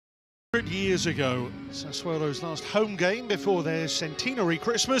years ago. Sassuolo's last home game before their centenary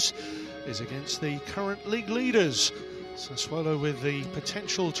Christmas is against the current league leaders. Sassuolo with the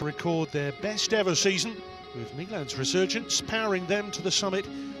potential to record their best ever season, with Milan's resurgence powering them to the summit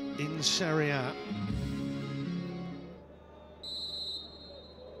in Serie A.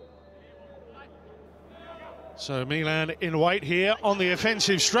 So Milan in white here on the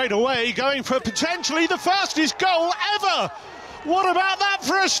offensive straight away, going for potentially the fastest goal ever. What about that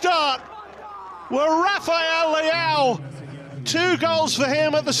for a start? Well, Rafael Leao, 2 goals for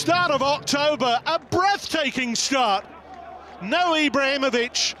him at the start of October, a breathtaking start. No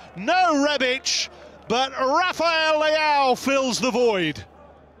Ibrahimovic, no Rebic, but Rafael Leao fills the void.